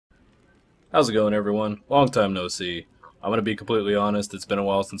How's it going, everyone? Long time no see. I'm gonna be completely honest, it's been a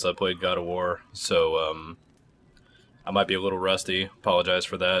while since I played God of War, so I might be a little rusty. Apologize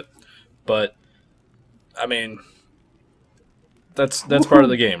for that. But I mean, that's part of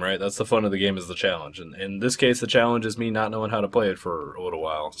the game, right? That's the fun of the game, is the challenge. And in this case, the challenge is me not knowing how to play it for a little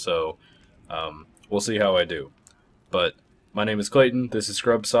while. So we'll see how I do. But my name is Clayton. This is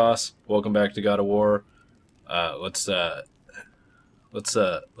Scrub Sauce. Welcome back to God of War. Let's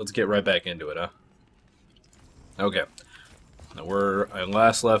get right back into it, huh? Okay. Now I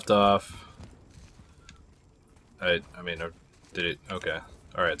last left off. I did it. Okay.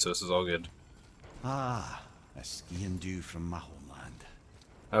 All right. So this is all good. Ah, a skiing dew from my homeland.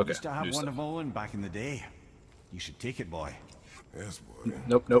 Okay. Used to have New one stuff. of my own back in the day. You should take it, boy. Yes, boy.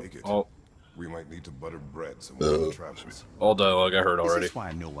 Nope. Take it. All We might need to butter bread some more travels. dialogue I heard already. This is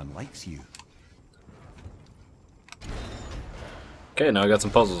why no one likes you. Okay. Now I got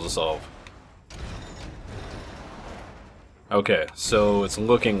some puzzles to solve. Okay. So it's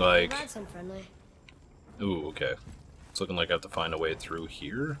looking like. Got some friendly. Ooh. Okay. It's looking like I have to find a way through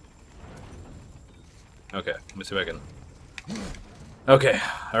here. Okay. Let me see if I can. Okay.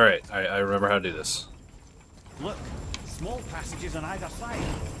 All right. I remember how to do this. Look, small passages on either side.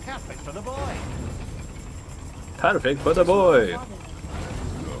 Perfect for the boy. Perfect for the boy. No, that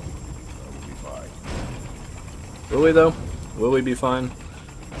will be fine. Will we though? Will we be fine?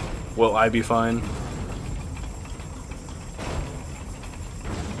 Will I be fine?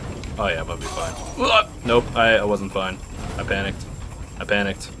 Oh yeah, I'm gonna be fine. Nope, I wasn't fine. I panicked.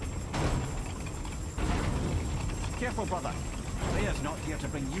 Careful, brother. Leah's not here to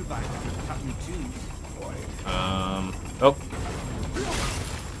bring you back. Cut me too. Oh.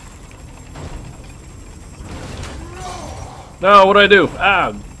 No, what do I do?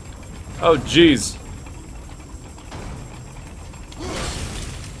 Ah! Oh, jeez.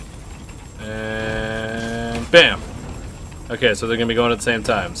 And bam! Okay, so they're gonna be going at the same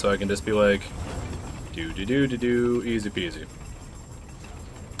time, so I can just be like, do, easy peasy.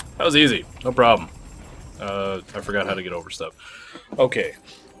 That was easy, no problem. I forgot how to get over stuff. Okay.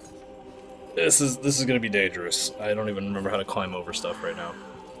 This is gonna be dangerous. I don't even remember how to climb over stuff right now.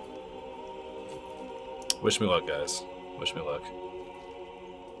 Wish me luck, guys. Wish me luck.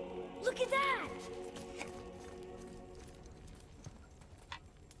 Look at that!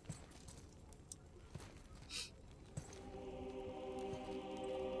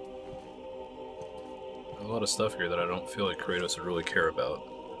 There's a lot of stuff here that I don't feel like Kratos would really care about,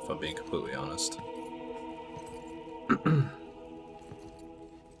 if I'm being completely honest.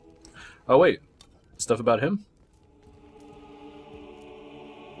 Oh wait, stuff about him?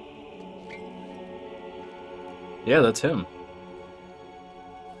 Yeah, that's him.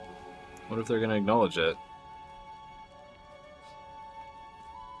 What if they're gonna acknowledge that?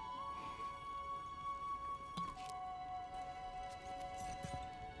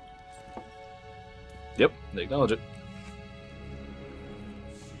 Yep, they acknowledge it.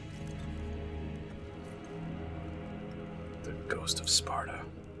 The ghost of Sparta.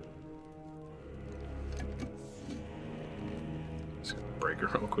 Just gonna break her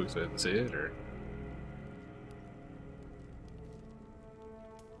real quick so I didn't see it, or...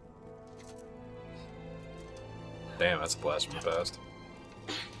 Damn, that's a blast from the past.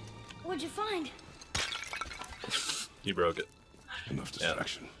 What'd you find? You broke it. Enough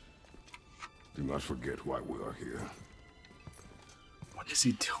distraction. Do not forget why we are here. What is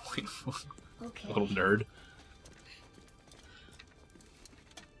he doing? Okay. Little nerd.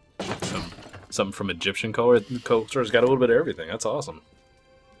 Something from Egyptian culture has got a little bit of everything. That's awesome.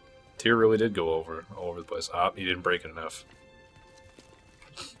 Tyr really did go all over the place. Ah, he didn't break it enough.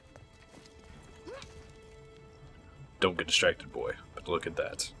 Don't get distracted, boy. But look at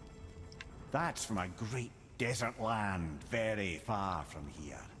that. That's from a great desert land very far from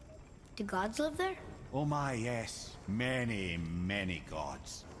here. Do gods live there? Oh my, yes. Many, many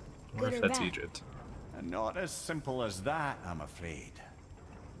gods. I wonder Good if or that's bad? Egypt. And not as simple as that, I'm afraid.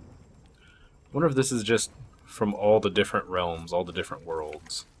 I wonder if this is just from all the different realms, all the different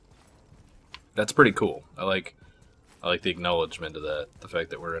worlds. That's pretty cool. I like the acknowledgement of that. The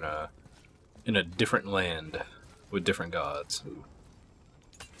fact that we're in a different land with different gods. Ooh.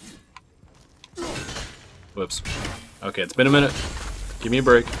 Whoops. Okay, it's been a minute. Give me a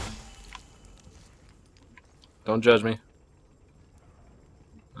break. Don't judge me.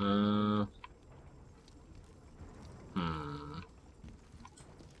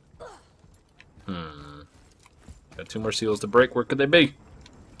 Got two more seals to break. Where could they be?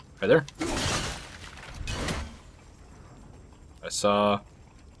 Right there. I saw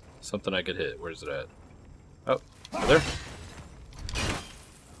something I could hit. Where's it at? Oh, right there.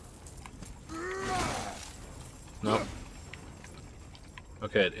 Nope.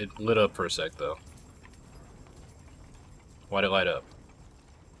 Okay, it lit up for a sec though. Why'd it light up?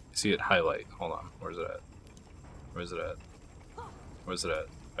 See it highlight. Hold on. Where's it at? Where's it at? Where's it at?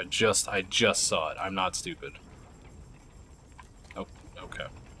 I just saw it. I'm not stupid. Oh, okay.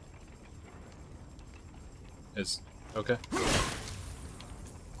 It's okay.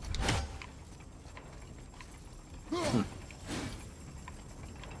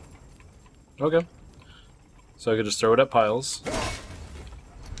 Okay. So I could just throw it at piles.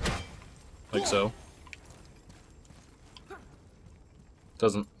 Like so.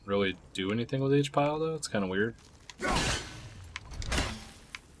 Doesn't really do anything with each pile though, it's kinda weird.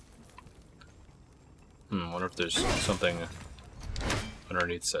 Wonder if there's something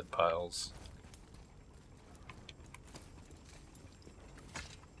underneath said piles.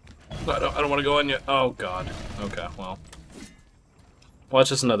 I don't want to go in yet. Oh god. Okay, well. Well, it's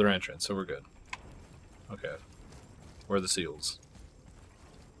just another entrance, so we're good. Okay. Where are the seals?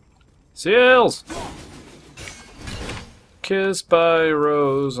 Seals! Kissed by a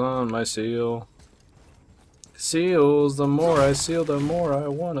rose on my seal. Seals, the more I seal, the more I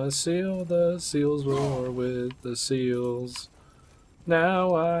wanna seal. The seals war with the seals.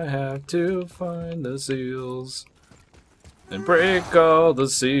 Now I have to find the seals and break all the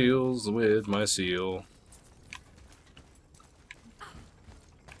seals with my seal.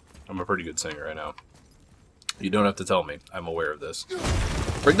 I'm a pretty good singer right now. You don't have to tell me. I'm aware of this.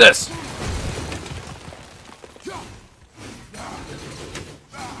 Break this!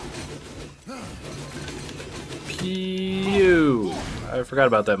 Pew! I forgot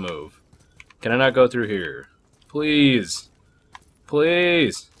about that move. Can I not go through here? Please!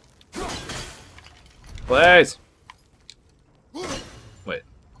 Please! Please! Wait.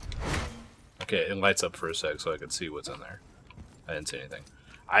 Okay, it lights up for a sec so I can see what's in there. I didn't see anything.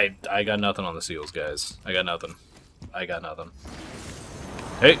 I got nothing on the seals, guys. I got nothing. I got nothing.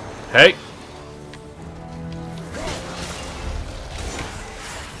 Hey! Hey!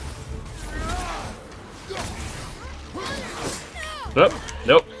 Nope.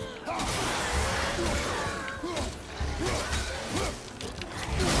 Nope.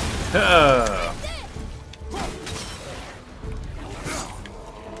 Ah.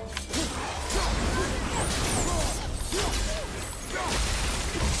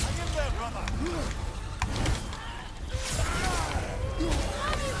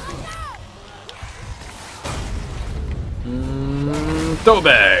 Throw it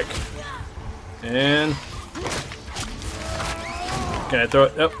back. And can I throw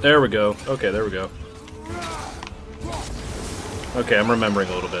it? Oh, there we go. Okay, there we go. Okay, I'm remembering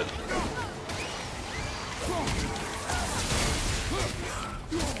a little bit.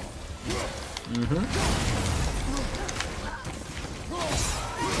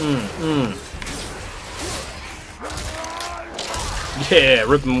 Yeah,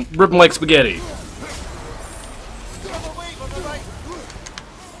 rip 'em like spaghetti.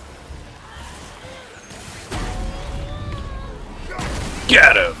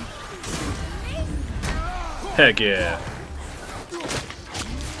 Got him! Heck yeah.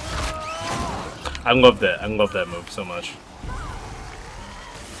 I love that. I love that move so much.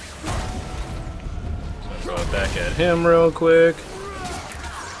 So throw it back at him real quick.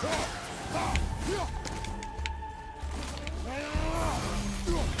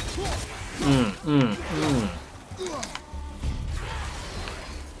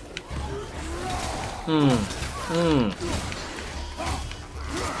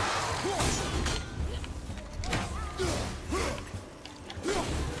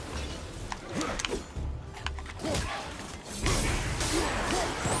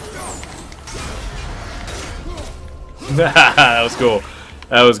 That was cool.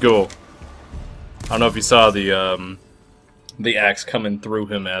 That was cool. I don't know if you saw the axe coming through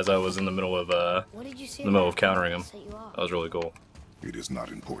him as I was in the middle of countering him. That was really cool. It is not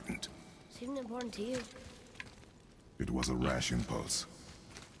important. Seemed important to you. It was a rash impulse.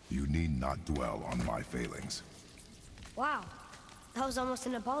 You need not dwell on my failings. Wow, that was almost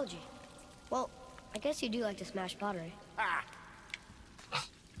an apology. Well, I guess you do like to smash pottery.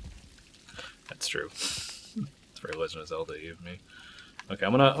 That's true. It's very Legend of Zelda of me. Okay,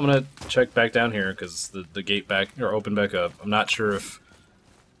 I'm gonna check back down here because the gate back or open back up. I'm not sure if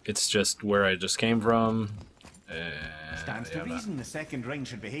it's just where I just came from. Stands to reason the second ring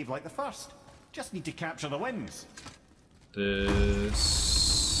should behave like the first. Just need to capture the wins.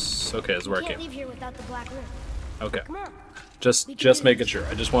 This okay is where I Can't came. leave here without the black ring. Okay, Come on. just making sure.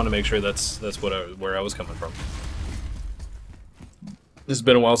 I just want to make sure that's where I was coming from. This has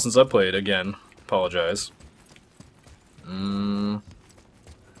been a while since I played. Again, apologize.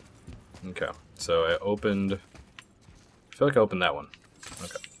 Okay, so I opened feel like I opened that one.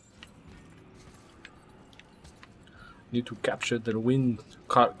 Okay. Need to capture the wind.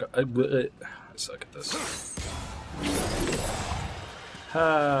 I suck at this.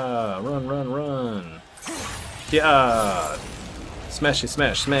 Ha! Run, run, run! Yeah! Smashy,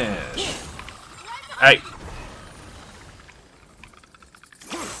 smash, smash! Hey!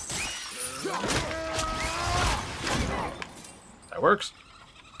 That works.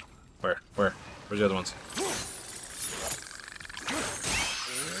 Where? Where's the other ones?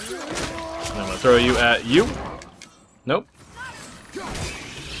 And I'm gonna throw you at you. Nope.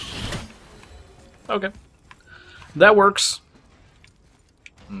 Okay. That works.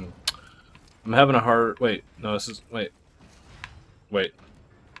 I'm having a hard... Wait. No, this is... Wait.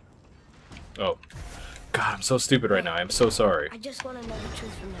 Oh. God, I'm so stupid right now. I'm so sorry. I just want to know the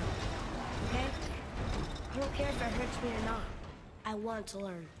truth from now. Okay? I don't care if it hurts me or not. I want to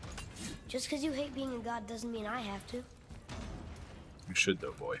learn. Just because you hate being a god doesn't mean I have to. You should,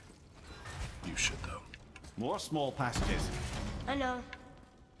 though, boy. You should, though. More small passages. I know.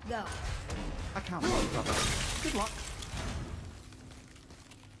 Go. I can't wait, brother. Good luck.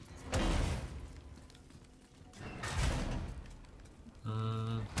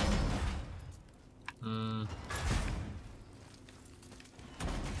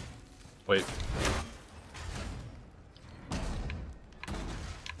 Wait.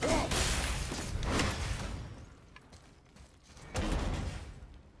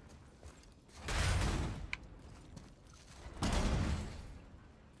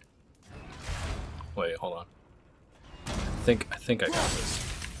 Wait, hold on. I think I got this.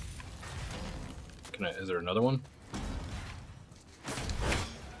 Can I? Is there another one?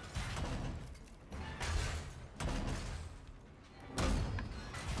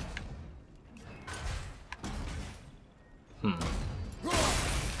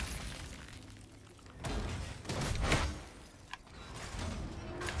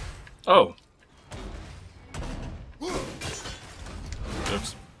 Oh.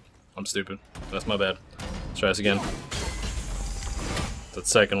 Oops. I'm stupid. That's my bad. Let's try this again. That's the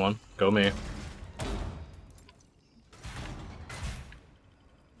second one. Go me.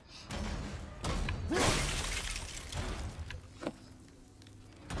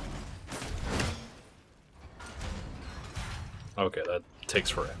 Okay, that takes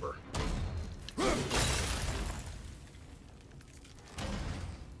forever.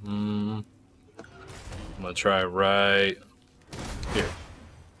 I'm gonna try right here.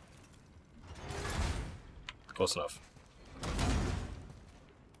 Close enough.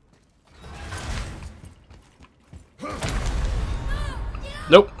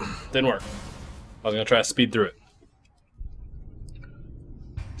 Nope, didn't work. I was gonna try to speed through it.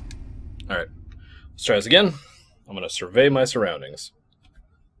 Alright, let's try this again. I'm gonna survey my surroundings.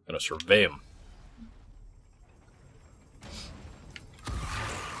 I'm gonna survey them.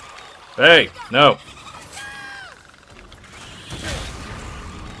 Hey, no.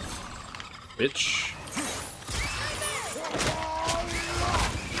 Bitch.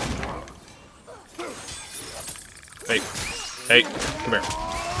 Hey, hey, come here.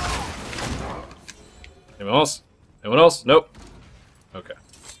 Anyone else? Anyone else? Nope. Okay.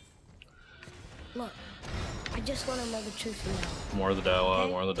 Look, I just want to know the truth from now. More of the dialogue,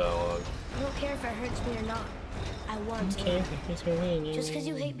 Okay? more of the dialogue. I don't care if it hurts me or not. I want to learn. Just because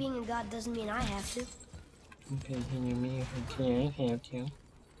you hate being a god doesn't mean I have to.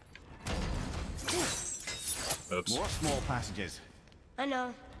 Oops. More small passages. I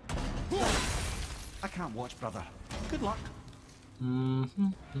know. I can't watch, brother. Good luck.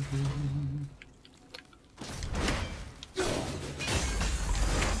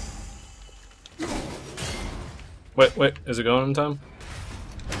 Wait, is it going in time?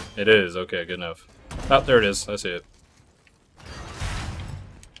 It is, okay, good enough. Oh, there it is, I see it.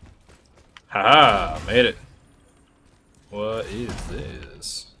 Haha, made it. What is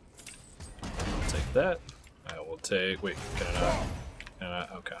this? I'll take that. I will take, wait, can I not? Can I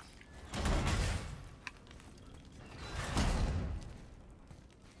not? Okay.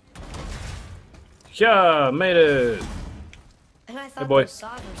 Yeah, made it! And I thought boy. those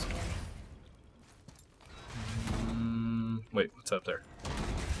saws were scary. Wait, what's up there? I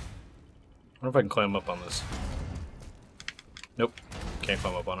wonder if I can climb up on this. Nope, can't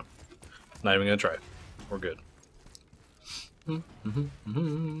climb up on it. Not even gonna try. We're good.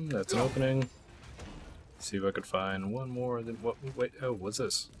 That's an opening. See if I could find one more. Than what? Wait, oh, what's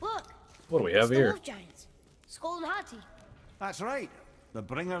this? Look! What do we have It's the here? wolf giants. Skull and Hati. That's right. The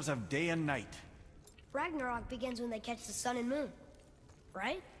bringers of day and night. Ragnarok begins when they catch the sun and moon.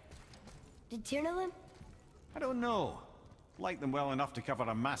 Right? Did Tyr know them? I don't know. Like them well enough to cover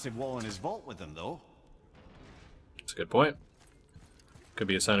a massive wall in his vault with them, though. That's a good point. Could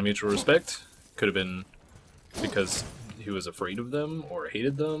be a sign of mutual respect. Could have been because he was afraid of them or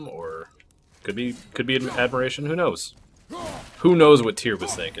hated them, or could be an admiration. Who knows? Who knows what Tyr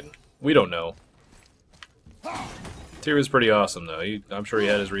was thinking? We don't know. Tyr was pretty awesome though. I'm sure he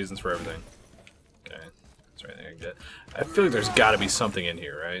had his reasons for everything. Okay, is there anything I can get? I feel like there's got to be something in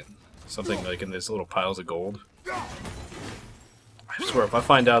here, right? Something like in these little piles of gold. I swear, if I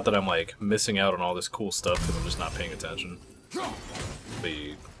find out that I'm like missing out on all this cool stuff because I'm just not paying attention, I'll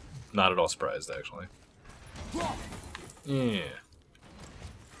be not at all surprised actually. Yeah.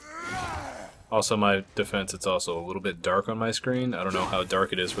 Also, my defense, it's also a little bit dark on my screen. I don't know how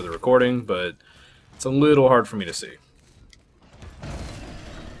dark it is for the recording, but it's a little hard for me to see.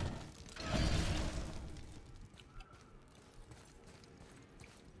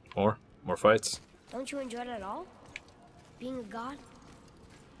 More fights? Don't you enjoy it at all? Being a god?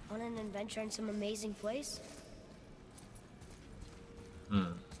 On an adventure in some amazing place?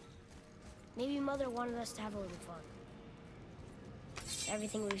 Maybe Mother wanted us to have a little fun.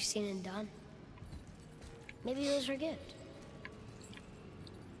 Everything we've seen and done. Maybe it was her gift.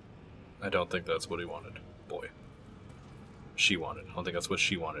 I don't think that's what he wanted. Boy. She wanted. I don't think that's what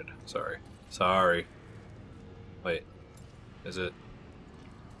she wanted. Sorry. Sorry. Wait. Is it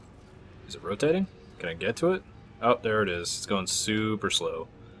rotating? Can I get to it? Oh, there it is. It's going super slow.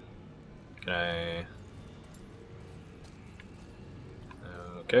 Can I...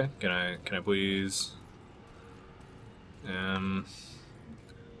 Okay. Can I please... Do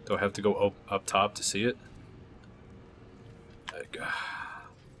I have to go up top to see it? Like,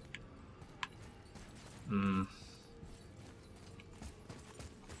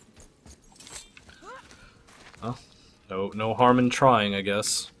 Oh, no harm in trying, I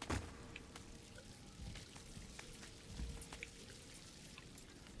guess.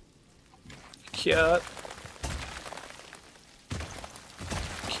 Cat.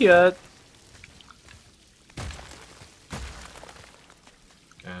 Cat.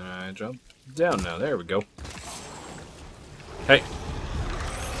 Can I jump down now? There we go. Hey.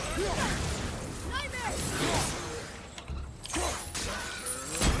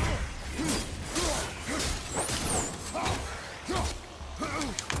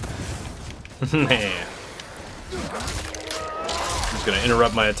 Man. I'm just gonna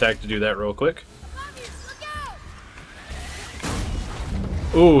interrupt my attack to do that real quick.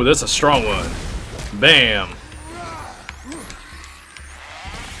 Ooh, that's a strong one. Bam.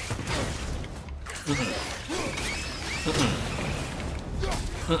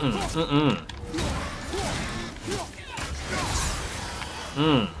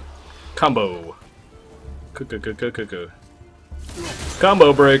 Combo.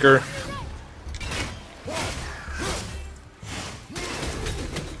 Combo breaker.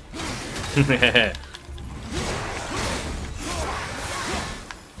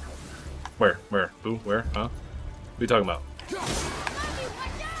 Where? Who? Where? Huh? What are you talking about?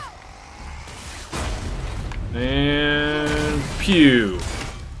 And pew.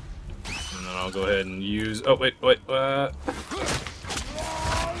 And then I'll go ahead and use. Oh wait. You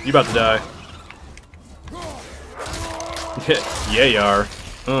about to die? Yeah, you are.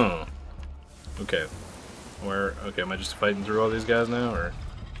 Okay. Where? Okay, am I just fighting through all these guys now, or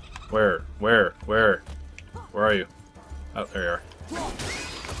where? Where are you? Oh, there you are.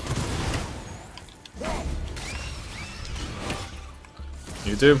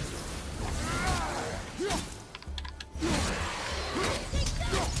 You too.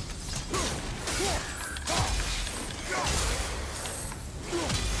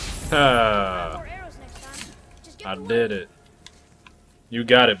 Ah, I did it. You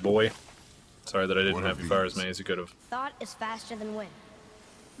got it, boy. Sorry that I didn't have you fire as many as you could have. Thought is faster than wind.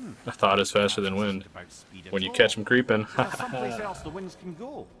 A thought is faster than wind. When you catch them creeping. Someplace else the winds can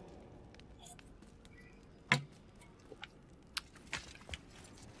go.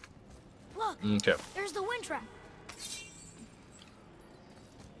 Look, Okay. there's the wind trap.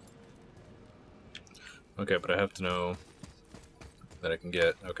 Okay, but I have to know that I can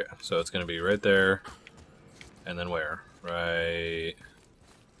get. Okay, so it's gonna be right there, and then where? Right.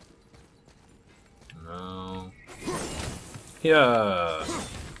 No. Yeah.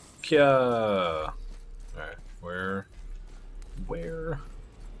 Yeah. All right. Where?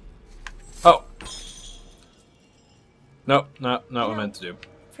 Oh. No, not what I meant to do.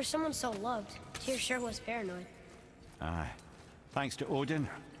 For someone so loved, Tyr sure was paranoid. Aye. Thanks to Odin,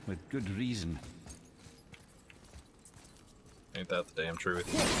 with good reason. Ain't that the damn truth?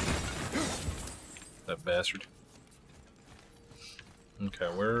 That bastard. Okay,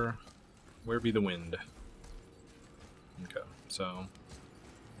 where be the wind? Okay, so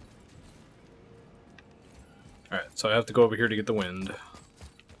Alright, so I have to go over here to get the wind.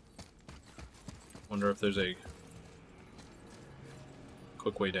 Wonder if there's a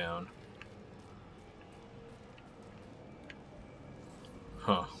quick way down.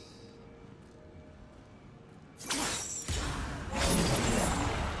 Huh.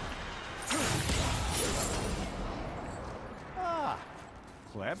 Ah,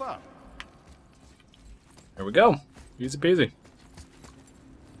 clever. There we go. Easy peasy.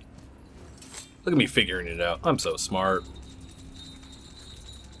 Look at me figuring it out. I'm so smart.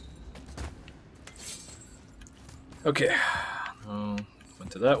 Okay.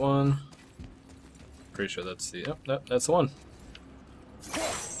 Went to that one. Pretty sure that's the... Yep, that's the one.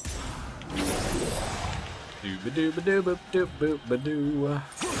 Doo-ba-doo-ba-doo-ba-doo-ba-doo.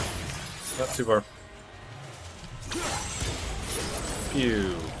 Not too far.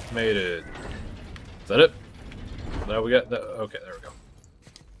 Phew. Made it. Is that it? Now we got that. Okay, there we go.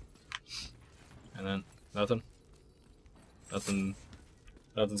 And then nothing. Nothing's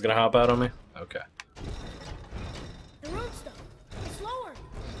gonna hop out on me. Okay. The road stuff. It's lower.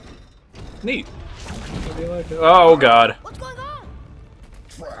 Neat. Oh God. What's going on?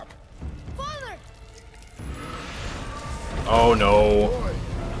 Trap. Father! Oh no. Boy,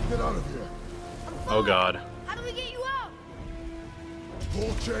 get out of here. Oh God. How do we get you out?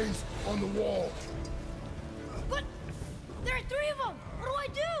 Pull chains on the wall. But there are 3 of them. What do I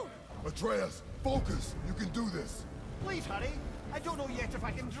do? Atreus, focus. You can do this. Please hurry. I don't know yet if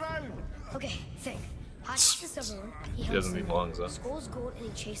I can drown. Okay, think. Hotch is the silver one. He He doesn't helps need them. lungs, though. Skull's gold and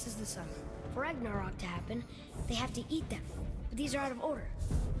he chases the sun. For Ragnarok to happen, they have to eat them. But these are out of order.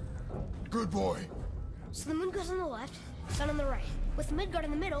 Good boy. So the moon goes on the left, sun on the right. With Midgard in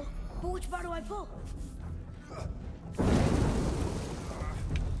the middle, but which bar do I pull?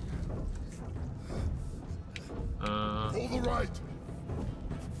 Pull the right.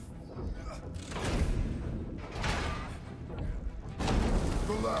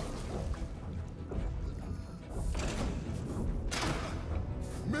 The left.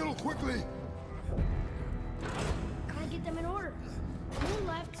 Middle, quickly. Gotta get them in order. Moon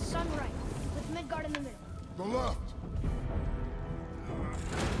left, sun right. With Midgard in the middle. The left.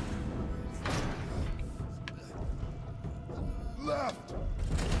 Left.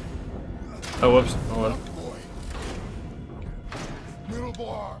 Oh, whoops. Oh, well. Left, boy. Middle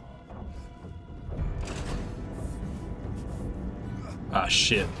bar. Ah,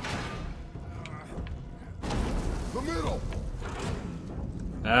 shit. The middle.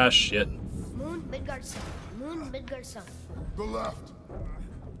 Ah, shit. Moon, Midgard, sun. Moon, Midgard, sun. The left.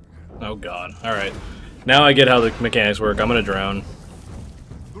 Oh God. All right. Now I get how the mechanics work. I'm gonna drown.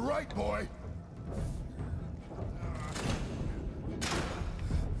 The right, boy.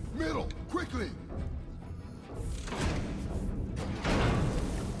 Middle, quickly.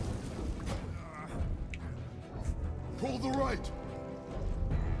 Pull the right.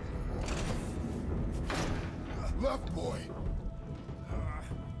 Left, boy.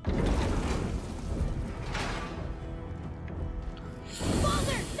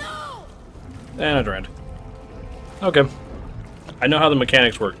 Father, no! And I drowned. Okay. I know how the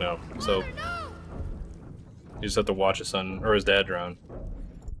mechanics work now, so Father, no! you just have to watch his son or his dad drown.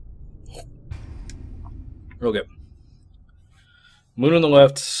 Okay. Moon on the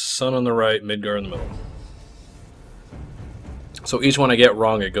left, sun on the right, Midgard in the middle. So each one I get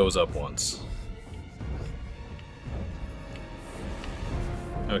wrong, it goes up once.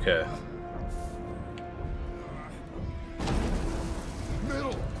 Okay.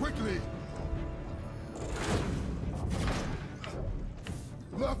 Middle, quickly.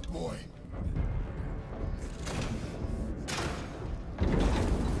 Left, boy.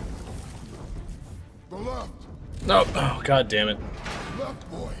 The left. No. Oh, God damn it. Left,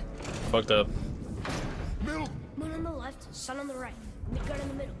 boy. Fucked up. Middle. Moon on the left, sun on the right. Midgard in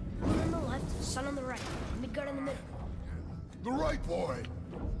the middle. Moon on the left, sun on the right. Midgard in the middle. The right, boy.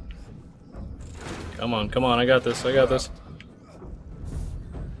 Come on, come on. I got this. I got this.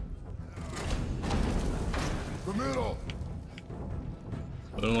 The middle.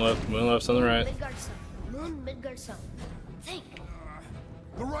 Moon on the left, moon on the left, sun on the right. Midgard, sun. Moon, Midgard, sun. Think.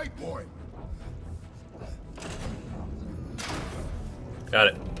 The right, boy. Got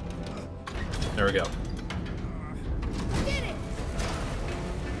it. There we go. Did it!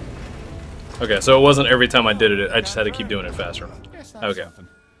 Okay, so it wasn't every time I did it, I just had to keep doing it faster. Guess that's Okay. something.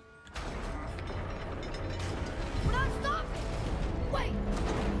 We're not stopping! Wait!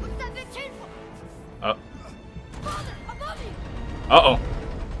 What's that big chain for? Uh Father, above you! oh.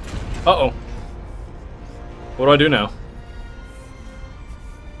 Uh oh. What do I do now?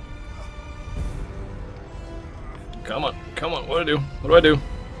 Come on, come on. What do I do? What do I do?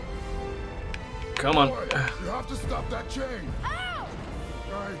 Come on. Boy, you have to stop that chain. Ow!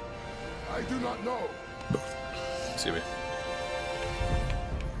 I do not know. Excuse me.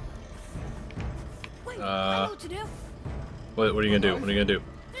 Wait, I know what to do. What are you gonna do? What are you gonna do?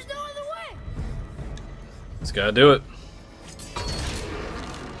 There's no other way. Just gotta do it. It's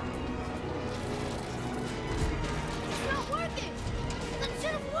not working. That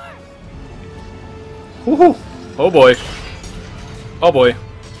should have worked. Woohoo! Oh boy. Oh boy.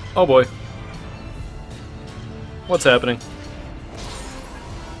 Oh boy. What's happening?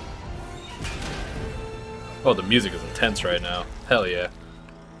 Oh, the music is intense right now. Hell yeah.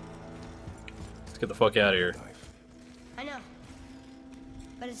 Let's get the fuck out of here. I know.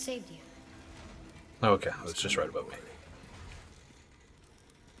 But it saved you. Okay, that's just right above me.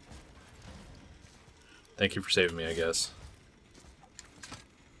 Thank you for saving me, I guess.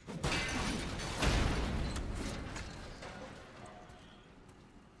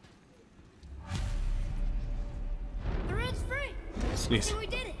 The red's free. Sneeze. So we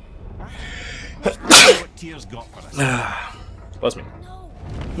did it. What Tears got for us? Bless me. No.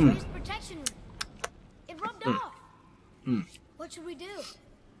 Raised protection. It rubbed off. What should we do?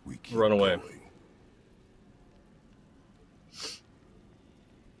 We keep Run away. going.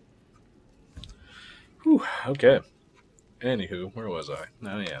 Whew, okay. Anywho, where was I?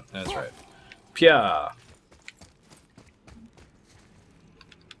 Oh yeah, that's right. Pia.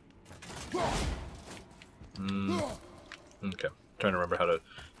 Okay. Trying to remember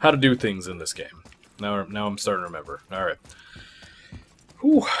how to do things in this game. Now I'm starting to remember. All right.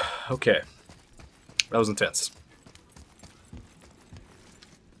 Whew. Okay. That was intense.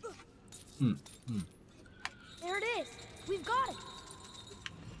 There it is. We've got it.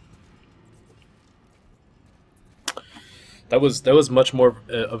 That was much more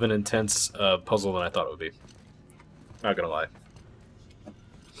of an intense puzzle than I thought it would be. Not gonna lie.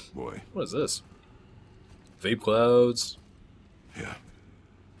 Boy, What is this? Vape clouds. yeah.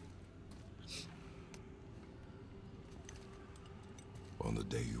 On the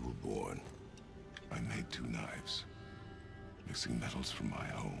day you were born, I made 2 knives, mixing metals from my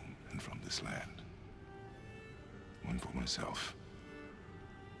home and from this land. One for myself,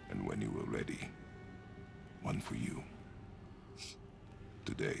 and when you were ready, one for you.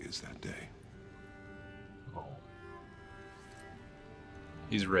 Today is that day. Oh.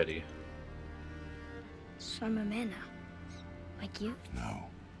 He's ready. So I'm a man now. Like you? No.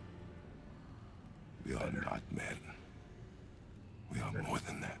 We are not men. We are more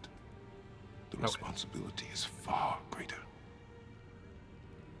than that. The responsibility is far greater.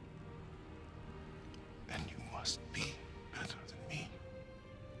 And you must be better than me.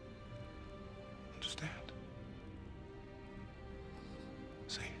 Understand?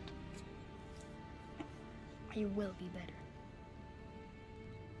 Say it. You will be better.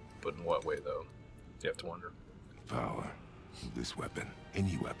 But in what way, though? You have to wonder. The power of this weapon,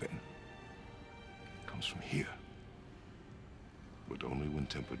 any weapon, comes from here. But only when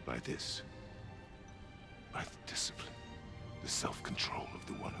tempered by this. By the discipline, the self-control of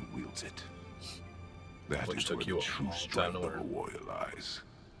the one who wields it. That Which is took where you the a true long time strength to of a learn. warrior lies.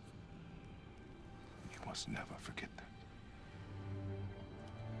 You must never forget that.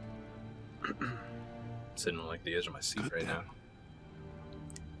 Sitting on like the edge of my seat Good right then. now.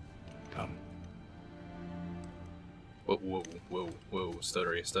 Come. Whoa, whoa, whoa, whoa,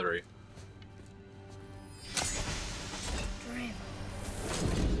 stuttery, stuttery. Dream.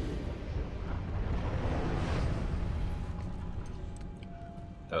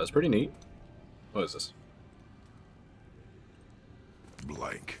 That was pretty neat. What is this?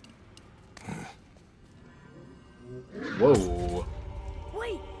 Blank. Whoa.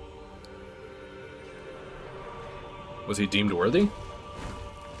 Wait. Was he deemed worthy?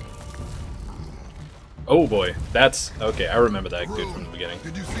 Oh boy, that's okay. I remember that good from the beginning.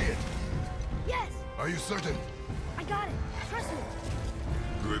 Did you see it? Yes. Are you certain? I got it. Trust me.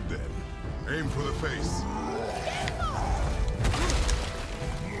 Good then. Aim for the face.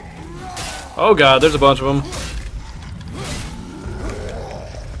 Oh god, there's a bunch of them.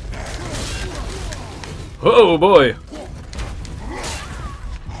 Oh boy.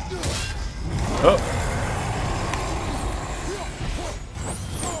 Oh.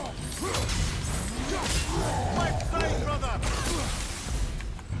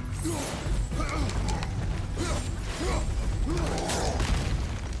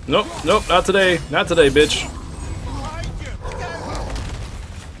 Nope, nope, not today. Not today, bitch.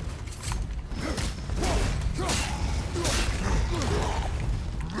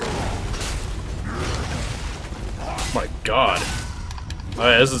 My god.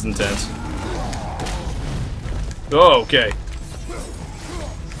 Alright, this is intense. Oh, okay.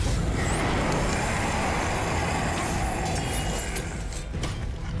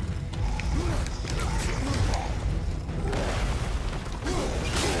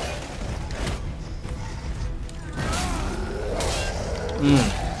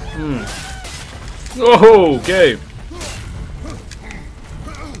 Oh, okay.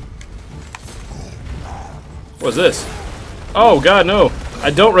 What's this? Oh god, no!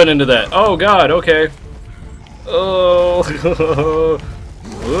 I don't run into that. Oh god, okay. Oh.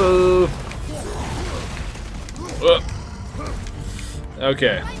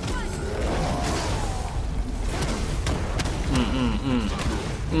 Okay.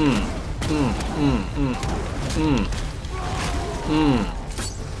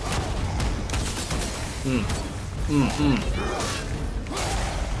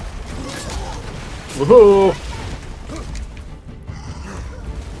 Woohoo!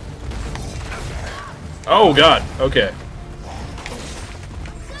 Oh god, okay.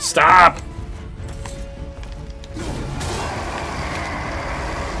 Stop!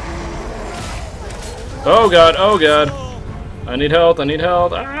 Oh god, oh god. I need health, I need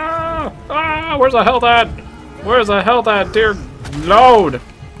health. Ah! Ah! Where's the health at? Where's the health at, dear Lord?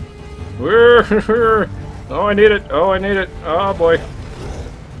 Where? Oh, I need it. Oh, I need it. Oh boy.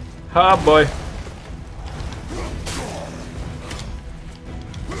 Oh boy.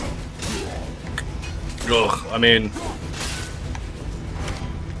 Ugh, I mean...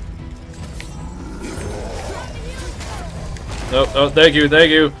 Oh, oh, thank you,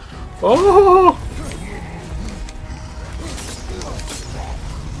 thank you. Oh!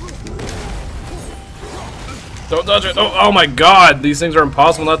 Don't touch it. Oh, oh my god, these things are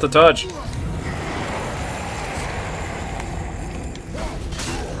impossible not to touch.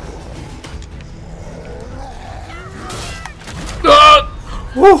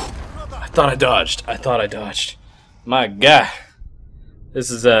 Ah! Woo! I thought I dodged. I thought I dodged. My god.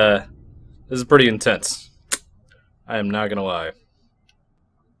 This is pretty intense. I am not gonna lie.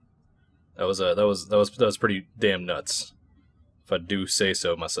 That was pretty damn nuts, if I do say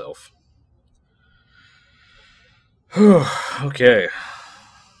so myself. Okay.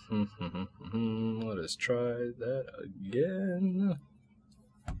 Let us try that again.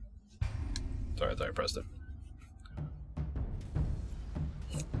 Sorry, I thought I pressed it.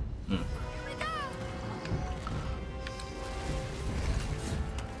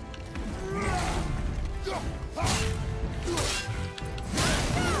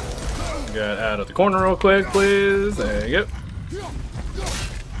 Get out of the corner real quick, please. There you go.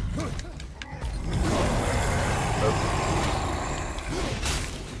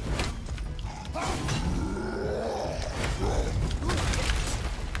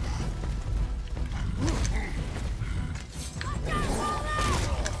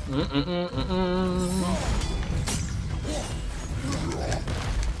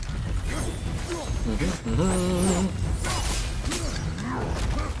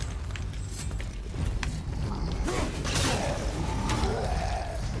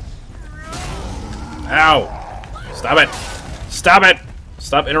 Ow! Stop it! Stop it!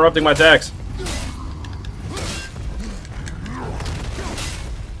 Stop interrupting my attacks.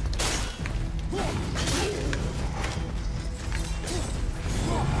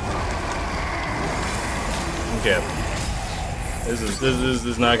 Okay. This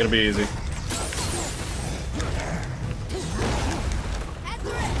is not gonna be easy.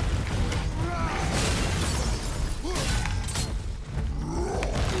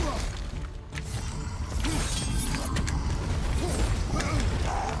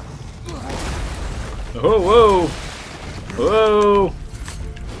 Oh, whoa! Whoa!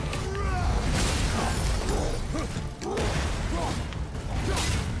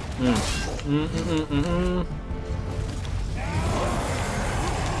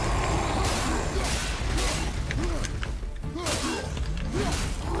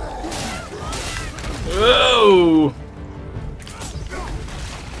 Whoa!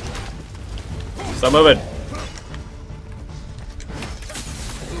 Stop moving.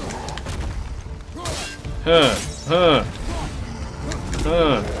 Huh. Oh!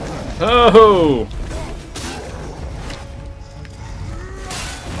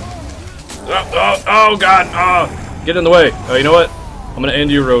 Oh god! Oh! Get in the way. Oh, you know what? I'm gonna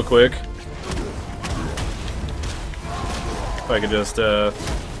end you real quick. If I could just go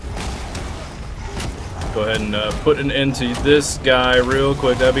ahead and put an end to this guy real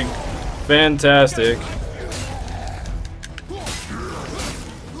quick, that'd be fantastic.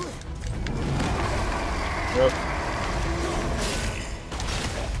 Yep.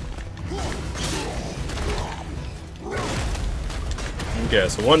 Okay,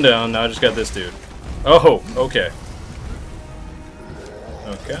 so one down. Now I just got this dude. Oh, okay.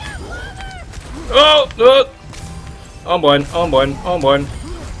 Okay. Oh! Oh! On one, on one, on one.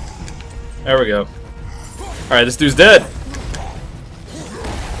 There we go. Alright, this dude's dead.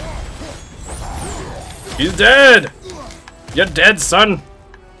 He's dead! You're dead, son!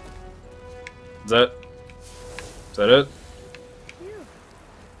 Is that it? Phew.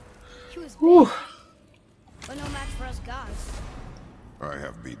 He was big, Whew. but no match for us gods. I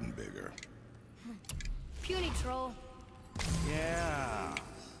have beaten bigger. Puny troll. Yeah.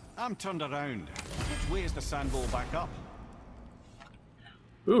 I'm turned around. Which way is the sandball back up?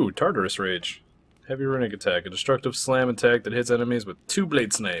 Ooh, Tartarus Rage. Heavy runic attack. A destructive slam attack that hits enemies with 2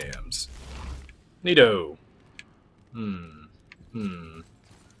 blade slams. Neato.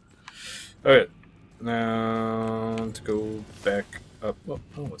 Alright. Now to go back up. Oh,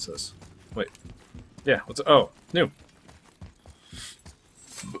 what's this? Wait. Yeah, what's it? Oh, new.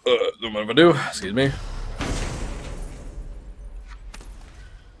 Don't mind if I do. Excuse me.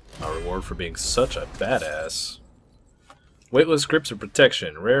 A reward for being such a badass. Weightless grips of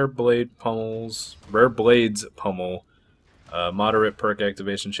protection. Rare blades pummel. Moderate perk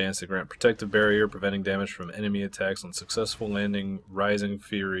activation chance to grant protective barrier, preventing damage from enemy attacks on successful landing. Rising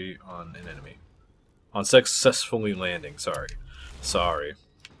fury on an enemy. On successfully landing. Sorry.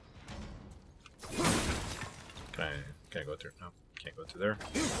 Can I go through? No. Can't go through there.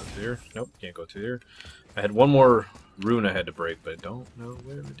 Can't go through here. Nope. Can't go through here. I had one more rune I had to break, but I don't know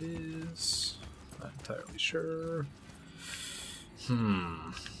where it is. Not entirely sure.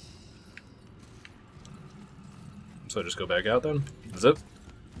 So I just go back out then? Is it?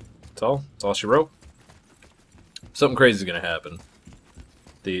 That's all? That's all she wrote? Something crazy is gonna happen.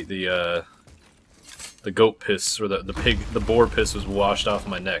 The goat piss, or the boar piss was washed off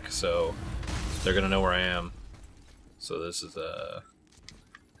my neck, so they're gonna know where I am. So this is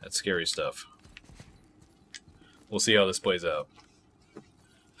that's scary stuff. We'll see how this plays out.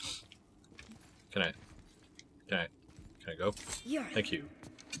 Can I go? Thank you.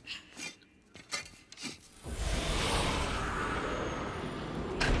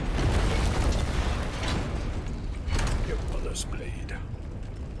 Your mother's blade.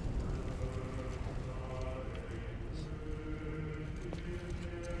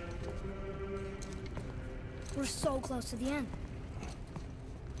 We're so close to the end.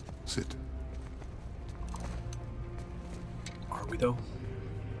 Sit. Are we though?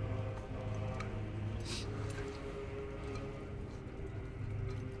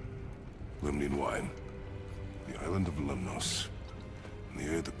 Lemnian wine. The island of Lemnos.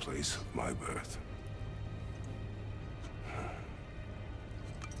 Near the place of my birth.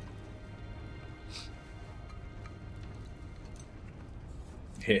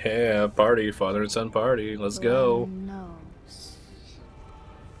 Yeah, party, father and son party. Let's go. No.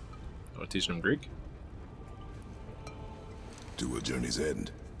 Want to teach them Greek? To a journey's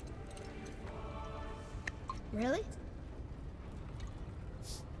end. Really?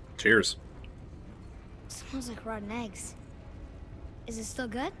 Cheers. Smells like rotten eggs. Is it still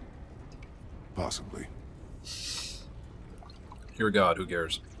good? Possibly. You're a god, who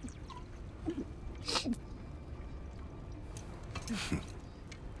cares?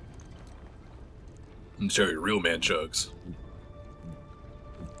 I'm show you real man chugs.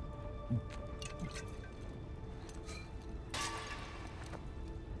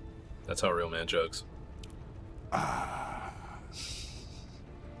 That's how a real man chugs.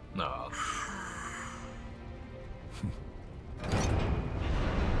 Nah.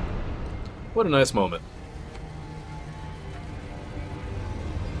 What a nice moment.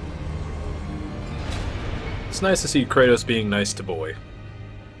 It's nice to see Kratos being nice to Boy.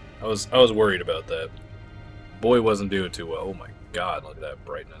 I was worried about that. Boy wasn't doing too well. Oh my god, look at that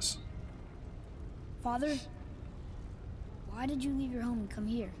brightness. Father, why did you leave your home and come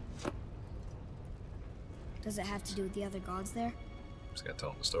here? Does it have to do with the other gods there? Just gotta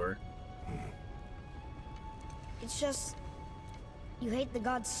tell him the story. It's just, you hate the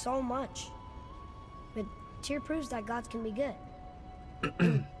gods so much. But Tyr proves that gods can be good.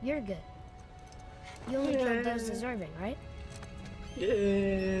 You're good. You only killed those deserving, right?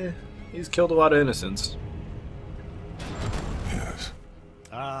 Yeah, he's killed a lot of innocents. Yes.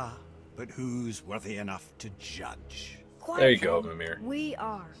 Ah, but who's worthy enough to judge? Quiet, There you go, Ken. Mimir. We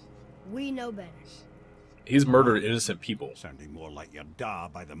are. We know better. He's murdered innocent people. Sounding more like your da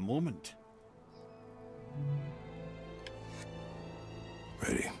by the moment.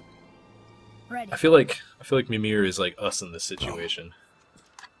 Ready. Ready. I feel like Mimir is like us in this situation.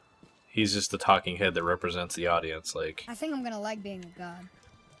 He's just the talking head that represents the audience. Like, I think I'm gonna like being a god.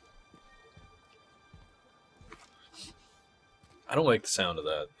 I don't like the sound of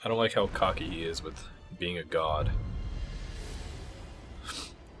that. I don't like how cocky he is with being a god.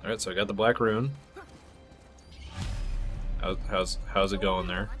 Alright, so I got the black rune. How's it going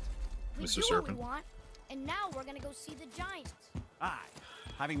there, Mr. Serpent? And now we're gonna go see the giants. Aye.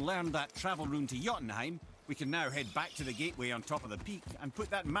 Having learned that travel rune to Jotunheim, We can now head back to the gateway on top of the peak and put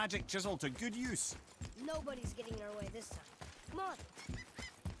that magic chisel to good use. Nobody's getting in our way this time. Come on.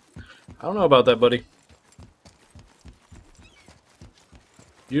 I don't know about that, buddy.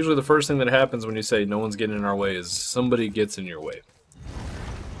 Usually the first thing that happens when you say no one's getting in our way is somebody gets in your way.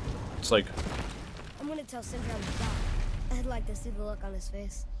 It's like... I'm gonna tell Sindri on the dock. I'd like to see the look on his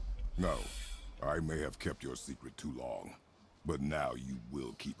face. No, I may have kept your secret too long, but now you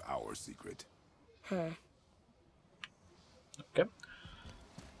will keep our secret. Huh. Okay.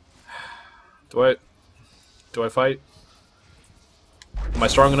 Do I fight? Am I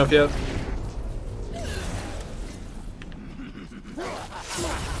strong enough yet?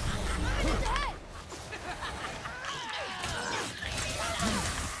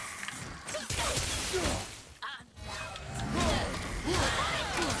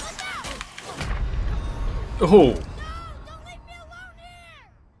 Oh.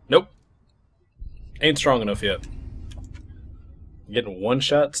 Nope. Ain't strong enough yet. Getting one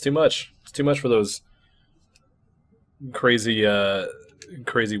shot, it's too much. It's too much for those crazy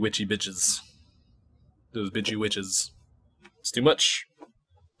crazy witchy bitches. Those bitchy witches. It's too much.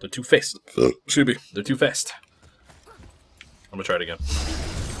 They're too fast. Excuse me. They're too fast. I'm gonna try it again.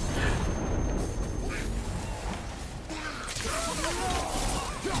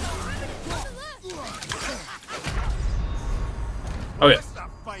 Okay. That's a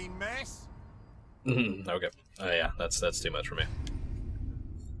fine mess. Okay. Yeah, that's too much for me.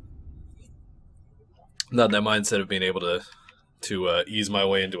 Not that mindset of being able to ease my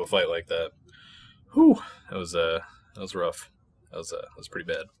way into a fight like that. Whew. That was rough. That was pretty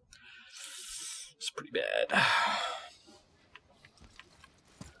bad. It's pretty bad.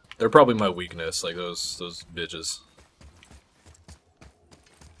 They're probably my weakness, like those bitches.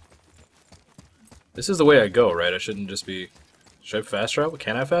 This is the way I go, right? I shouldn't just be... Should I fast travel?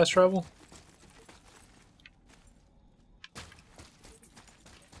 Can I fast travel?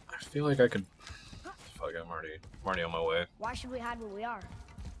 I feel like I could... Fuck, I'm already on my way. Why should we hide where we are?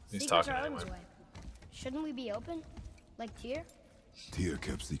 He's Secrets talking are anyway. Odin's way. Shouldn't we be open? Like Tyr? Tyr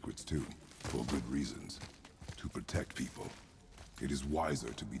kept secrets too, for good reasons. To protect people. It is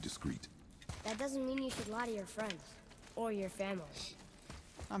wiser to be discreet. That doesn't mean you should lie to your friends. Or your family.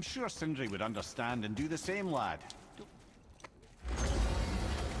 I'm sure Sindri would understand and do the same, lad.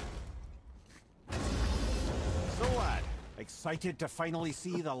 So, lad, excited to finally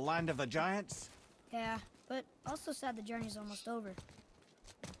see the land of the giants? Yeah, but also sad the journey's almost over.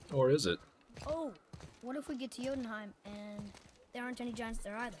 Or is it? Oh, what if we get to Jotunheim and there aren't any giants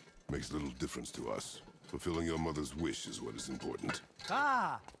there either? Makes little difference to us. Fulfilling your mother's wish is what is important.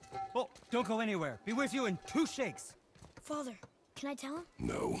 Ah! Oh, don't go anywhere. Be with you in 2 shakes. Father, can I tell him?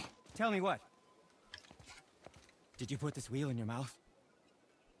 No. Tell me what? Did you put this wheel in your mouth?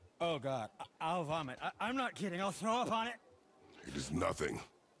 Oh God, I'll vomit. I'm not kidding. I'll throw up on it. It is nothing.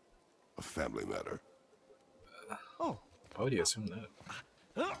 A family matter. Oh. Why would you assume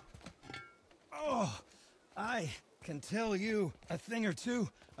that? Oh, I can tell you a thing or two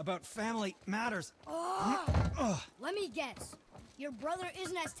about family matters. Let me guess. Your brother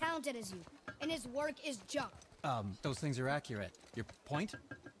isn't as talented as you, and his work is junk. Those things are accurate. Your point?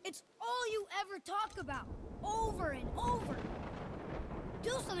 It's all you ever talk about, over and over.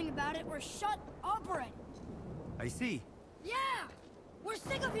 Do something about it or shut up already. I see. Yeah! We're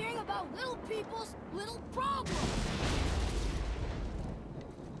sick of hearing about little people's little problems.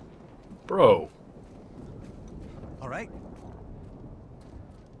 Bro. All right.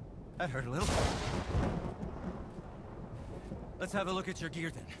 That hurt a little. Let's have a look at your gear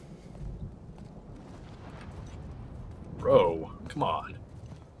then. Bro, come on.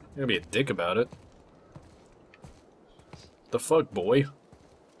 You're gonna be a dick about it. The fuck, boy?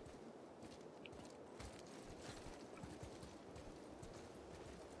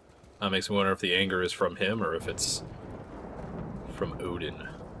 That makes me wonder if the anger is from him or if it's from Odin.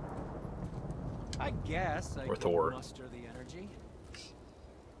 I guess I Or could Thor. muster the energy.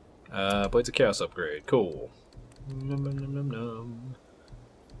 Blades of Chaos upgrade. Cool. Num, num, num, num, num.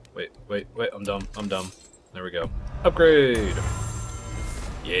 Wait, I'm dumb. There we go. Upgrade!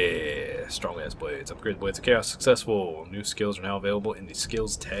 Yeah, strong ass blades. Upgrade Blades of Chaos successful. New skills are now available in the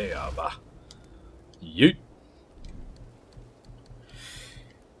skills tab. Yeet!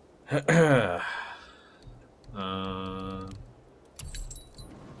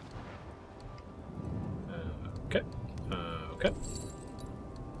 Okay. Okay.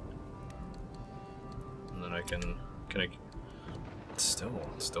 And then I can I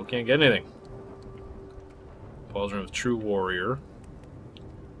still can't get anything. Pauldron of True Warrior.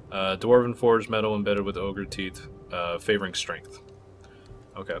 Dwarven forged metal embedded with ogre teeth, favoring strength.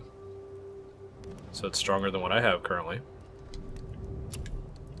 Okay. So it's stronger than what I have currently.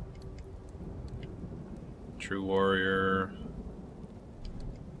 True Warrior.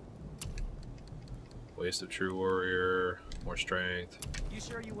 Waste of True Warrior. More strength. You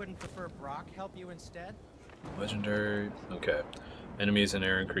sure you wouldn't prefer Brock help you instead? Legendary. Okay. Enemies in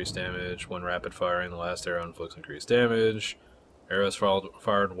air increase damage. When rapid firing, the last arrow inflicts increased damage. Arrows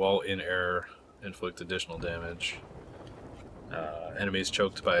fired while in air inflict additional damage. Enemies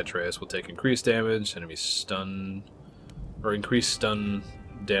choked by a trace will take increased damage. Enemies stunned or increased stun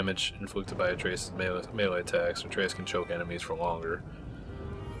damage inflicted by Atreus' melee attacks. Atreus can choke enemies for longer.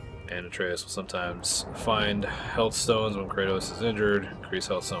 And Atreus will sometimes find health stones when Kratos is injured. Increase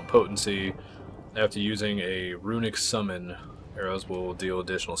health stone potency. After using a runic summon, arrows will deal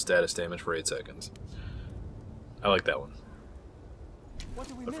additional status damage for 8 seconds. I like that one.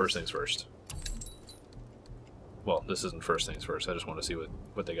 But first things first. Well, this isn't first things first. I just want to see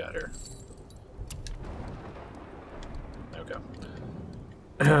what they got here. Okay.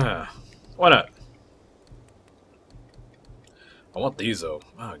 Why not? I want these, though.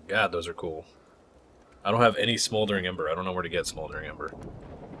 Oh, God, those are cool. I don't have any Smoldering Ember. I don't know where to get Smoldering Ember.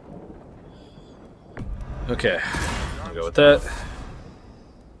 Okay. I'll go with that.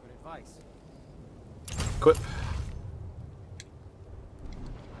 Good advice. Equip.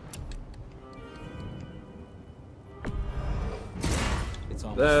 It's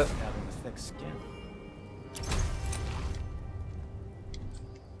almost That. like having a thick skin.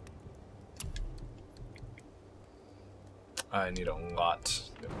 I need a lot.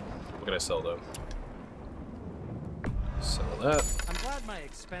 What can I sell, though? Sell that. I'm glad my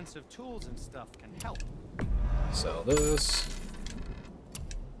expensive tools and stuff can help. Sell this.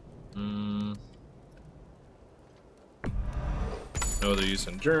 No other use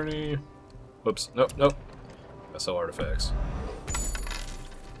in Journey. Whoops. Nope, nope. I sell artifacts.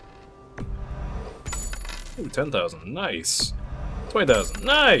 Ooh, 10,000. Nice. 20,000.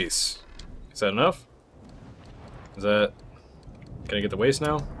 Nice. Is that enough? Is that... Can I get the waist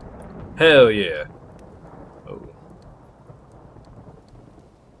now? Hell yeah. Oh.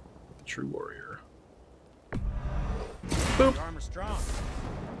 True Warrior. Boop. Your armor's strong.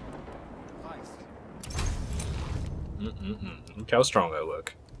 Nice. Look how strong I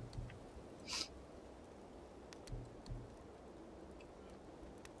look.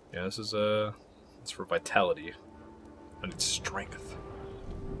 Yeah, this is it's for vitality. I need strength.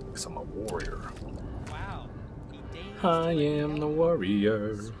 Because I'm a warrior. Wow. I am the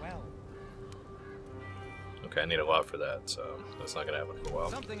warrior. Swell. Okay, I need a lot for that, so that's not gonna happen for a while.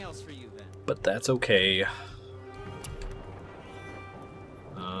 Something else for you then. But that's okay.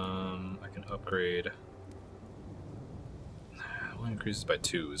 I can upgrade. One increases by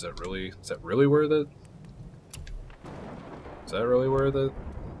 2. Is that really worth it? Is that really worth it?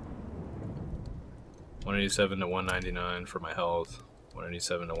 187 to 199 for my health.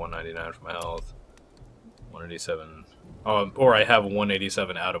 187 to 199 for my health. 187. Or I have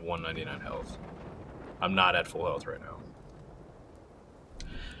 187 out of 199 health. I'm not at full health right now.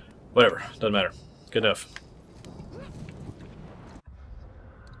 Whatever, doesn't matter. Good enough.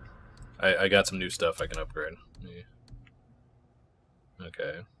 I got some new stuff I can upgrade.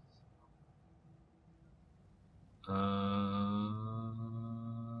 Okay.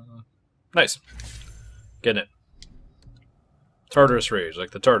 Nice. Getting it. Tartarus Rage, like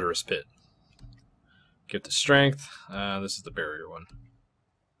the Tartarus Pit. Gift of Strength. This is the barrier one.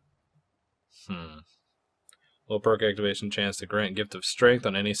 Low perk activation chance to grant Gift of Strength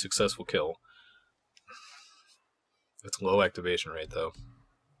on any successful kill. It's low activation rate, though.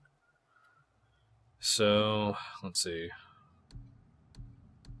 So, let's see.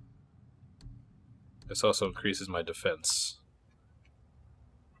 This also increases my defense.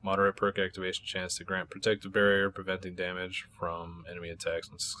 Moderate perk activation chance to grant protective barrier, preventing damage from enemy attacks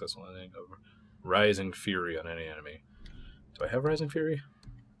and successful ending of Rising Fury on any enemy. Do I have Rising Fury?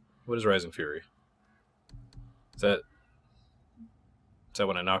 What is Rising Fury? Is that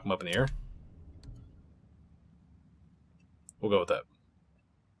when I knock them up in the air? We'll go with that.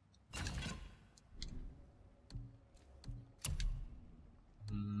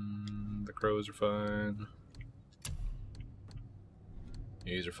 The crows are fine.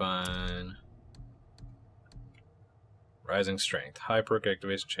 These are fine. Rising Strength. High perk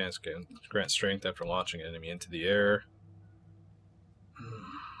activation chance can grant strength after launching an enemy into the air.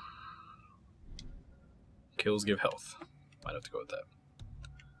 Kills give health. Might have to go with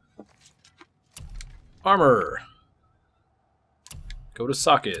that. Armor! Go to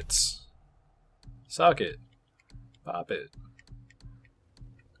sockets. Socket. Pop it.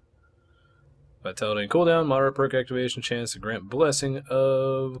 Vitality and cooldown. Moderate perk activation chance to grant blessing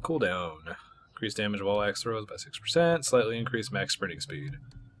of cooldown. Increase damage of all axe throws by 6%. Slightly increase max sprinting speed.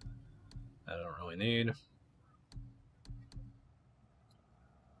 That I don't really need.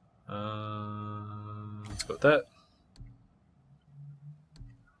 Let's go with that.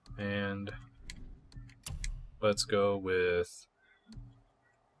 And let's go with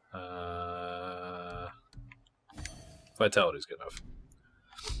vitality is good enough.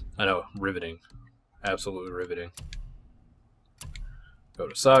 I know, riveting. Absolutely riveting. Go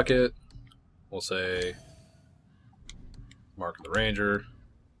to socket. We'll say Mark of the Ranger.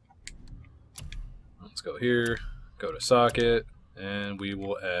 Let's go here. Go to socket. And we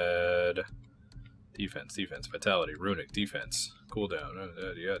will add defense, vitality, runic, defense, cooldown,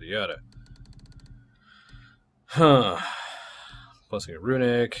 yada yada. Huh. Plusing a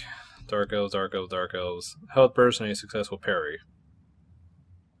runic, dark elves, health burst, and a successful parry.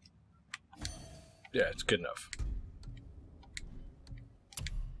 Yeah, it's good enough.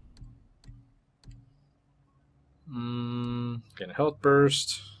 Getting a health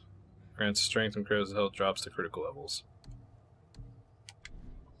burst, grants strength and critical health drops to critical levels.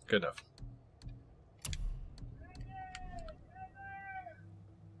 Good enough.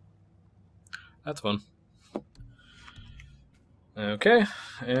 That's fun. Okay,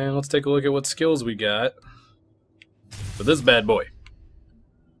 and let's take a look at what skills we got for this bad boy.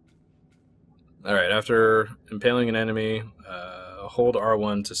 Alright, after impaling an enemy, hold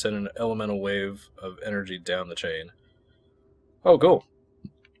R1 to send an elemental wave of energy down the chain. Oh, cool.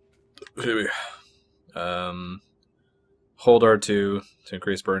 Hold R2 to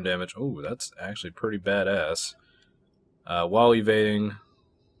increase burn damage. Ooh, that's actually pretty badass. While evading...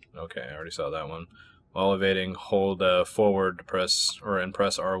 Okay, I already saw that one. While evading, hold forward to press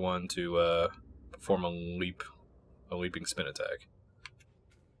R1 to perform a leaping spin attack.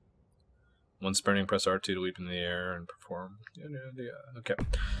 When sprinting, press R2 to leap in the air and perform. Okay,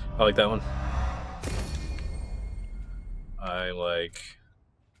 I like that one. I like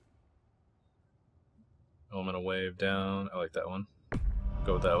elemental wave down. I like that one.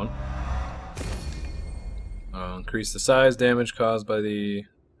 Go with that one. Increase the size damage caused by the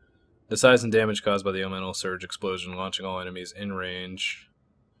size and damage caused by the elemental surge explosion, launching all enemies in range.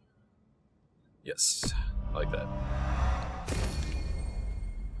 Yes, I like that.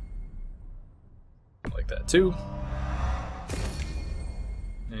 I like that too.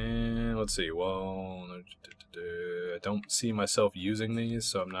 And let's see. Well, I don't see myself using these,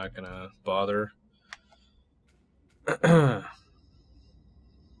 so I'm not gonna bother.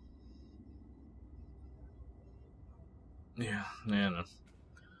 Yeah, no.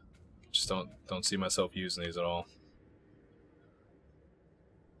 Just don't see myself using these at all.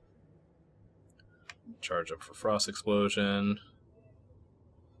 Charge up for Frost Explosion.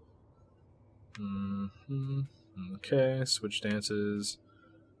 Okay, switch stances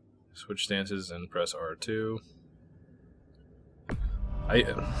and press R2.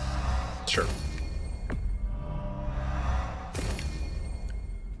 Sure.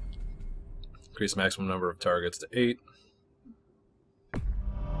 Increase maximum number of targets to 8.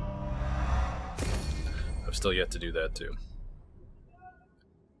 I've still yet to do that too.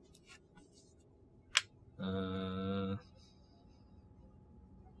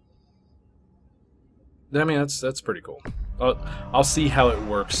 I mean, that's pretty cool. I'll see how it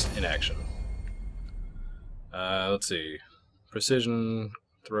works in action. Let's see. Precision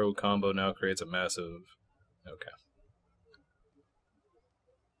throw combo now creates a massive... Okay.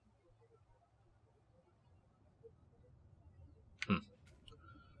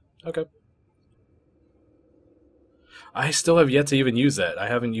 Okay. I still have yet to even use that. I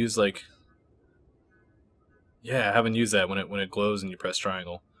haven't used, like... Yeah, I haven't used that when it glows and you press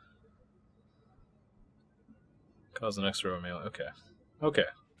triangle. Cause an extra melee. Okay. Okay.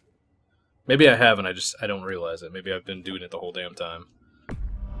 Maybe I haven't, I don't realize it. Maybe I've been doing it the whole damn time.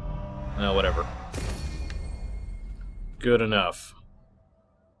 Whatever. Good enough.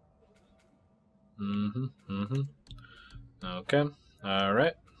 Okay.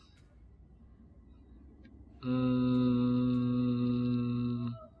 Alright.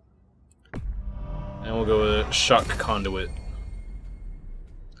 And we'll go with Shock Conduit.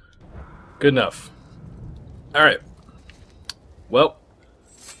 Good enough. Alright. Well,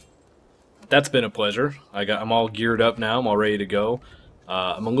 that's been a pleasure. I'm all geared up now. I'm all ready to go.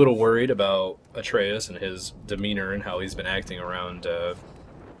 I'm a little worried about Atreus and his demeanor and how he's been acting around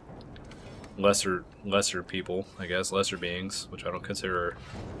lesser people, I guess, lesser beings, which I don't consider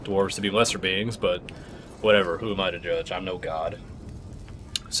dwarves to be lesser beings, but whatever. Who am I to judge? I'm no god.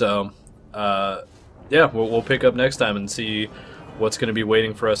 So, yeah, we'll pick up next time and see what's going to be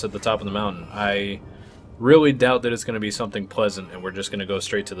waiting for us at the top of the mountain. I really doubt that it's going to be something pleasant and we're just going to go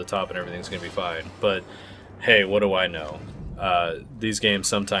straight to the top and everything's going to be fine. But hey, what do I know? These games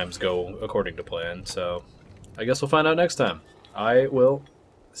sometimes go according to plan, so I guess we'll find out next time. I will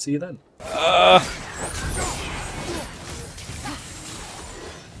see you then.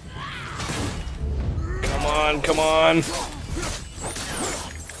 Come on, come on.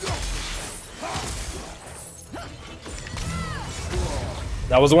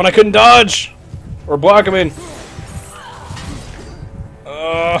 That was the one I couldn't dodge! Or block him in.